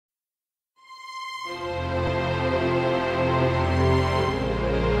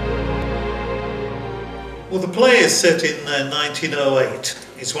Well, the play is set in 1908.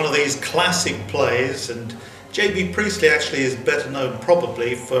 It's one of these classic plays, and J.B. Priestley actually is better known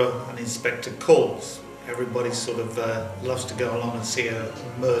probably for An Inspector Calls. Everybody sort of loves to go along and see a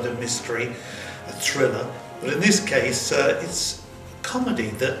murder mystery, a thriller. But in this case, it's a comedy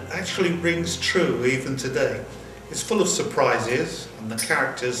that actually rings true even today. It's full of surprises, and the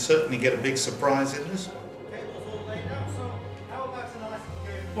characters certainly get a big surprise in this one.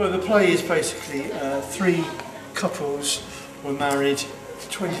 Well, the play is basically three couples were married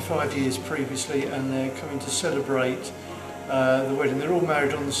 25 years previously, and they're coming to celebrate the wedding. They're all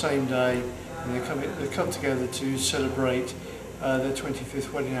married on the same day, and they come together to celebrate their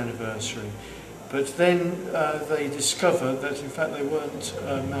 25th wedding anniversary. But then they discover that in fact they weren't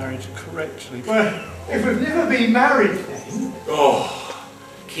married correctly. Well, if we've never been married then... Oh,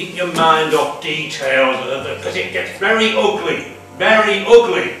 keep your mind off details, because it gets very ugly. Very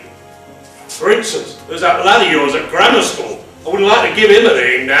ugly. For instance, there's that lad of yours at grammar school. I wouldn't like to give him a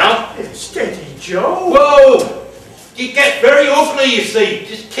name now. Steady, Joe. Whoa! It gets very ugly, you see.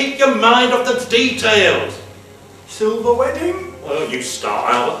 Just keep your mind off the details. Silver wedding? Well, you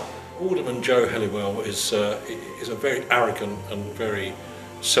start, Albert. Alderman Joe Helliwell is a very arrogant and very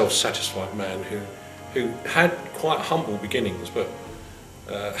self-satisfied man who had quite humble beginnings, but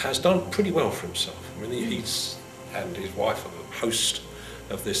has done pretty well for himself. I mean, he's and his wife are the host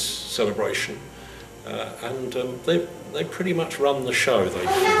of this celebration, and they pretty much run the show.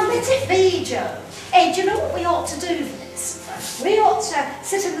 Oh, now let it be, Joe. Hey, do you know what we ought to do for this? We ought to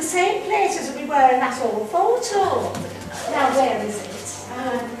sit in the same place as we were in that old photo. Now, where is it?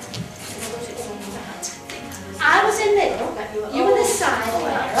 I was in middle, you were this side,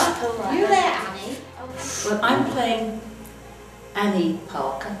 Clara, you there, Annie. Well, I'm playing Annie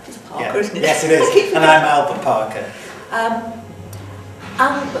Parker. It's Parker, isn't it? Yes, it is. And I'm Albert Parker.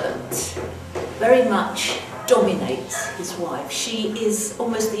 Albert very much dominates his wife. She is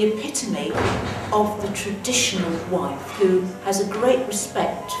almost the epitome of the traditional wife who has a great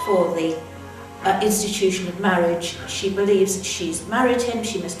respect for the institution of marriage. She believes she's married him,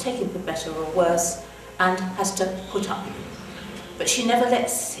 she must take him for better or worse, and has to put up with him. But she never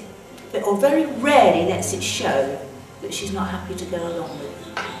lets it, or very rarely lets it show that she's not happy to go along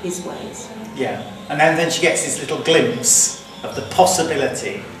with his ways. Yeah, and then she gets this little glimpse of the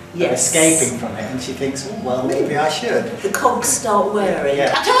possibility of escaping from it, and she thinks, oh, well, maybe I should. The cogs start whirring.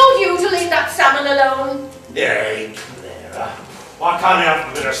 Yeah. I told you to leave that salmon alone. Yeah, Clara. Why can't he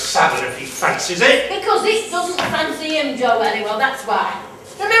have a bit of salmon if he fancies it? Because it doesn't fancy him, Joe, very well, that's why.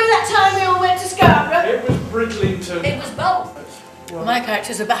 Remember that time we all went to Scarborough? It was Bridlington. It was both. Well, my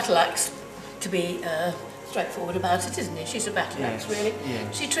character's a battle axe, to be straightforward about it, isn't he? She's a battle axe, really.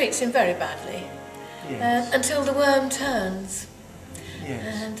 Yes. She treats him very badly, Yes. until the worm turns,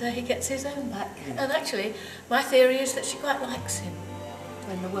 Yes. and he gets his own back. Yes. And actually, my theory is that she quite likes him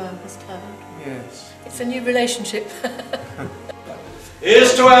when the worm has turned. Yes. It's a new relationship.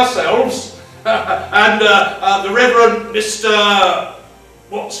 Here's to ourselves, and the Reverend Mr...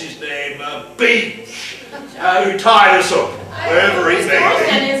 what's his name? Beach, who tied us up, wherever he may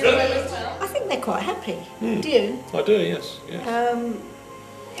be. I think they're quite happy. Do you? I do, yes. Yeah.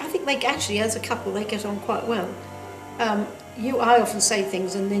 I think they actually, as a couple, they get on quite well. I often say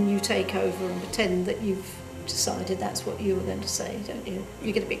things and then you take over and pretend that you've decided that's what you were going to say, don't you?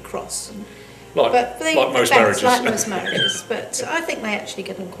 You get a bit cross. And, like most marriages. Like most marriages, but I think they actually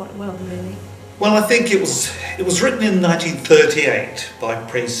get on quite well, really. Well, I think it was written in 1938 by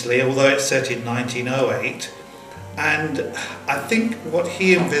Priestley, although it's set in 1908. And I think what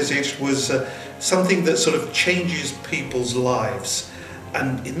he envisaged was something that sort of changes people's lives.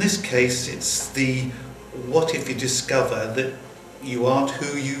 And in this case, it's the what if you discover that you aren't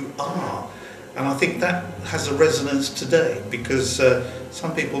who you are. And I think that has a resonance today, because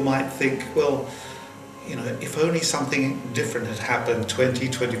some people might think, well, you know, if only something different had happened 20,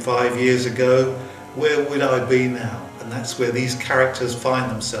 25 years ago, where would I be now? And that's where these characters find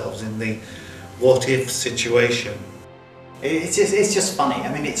themselves, in the what-if situation. It's just funny.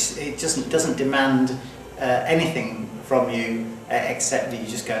 I mean, it doesn't demand anything from you except that you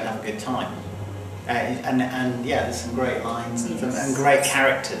just go and have a good time. And yeah, there's some great lines and great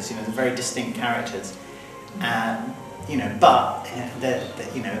characters. You know, they're very distinct characters. You know, but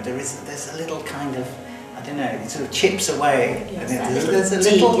there's a little kind of, I don't know, it sort of chips away. Yes, there's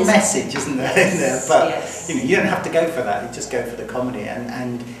a little message, isn't there, in there? But you know, you don't have to go for that. You just go for the comedy,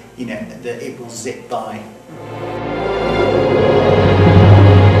 and you know, it will zip by.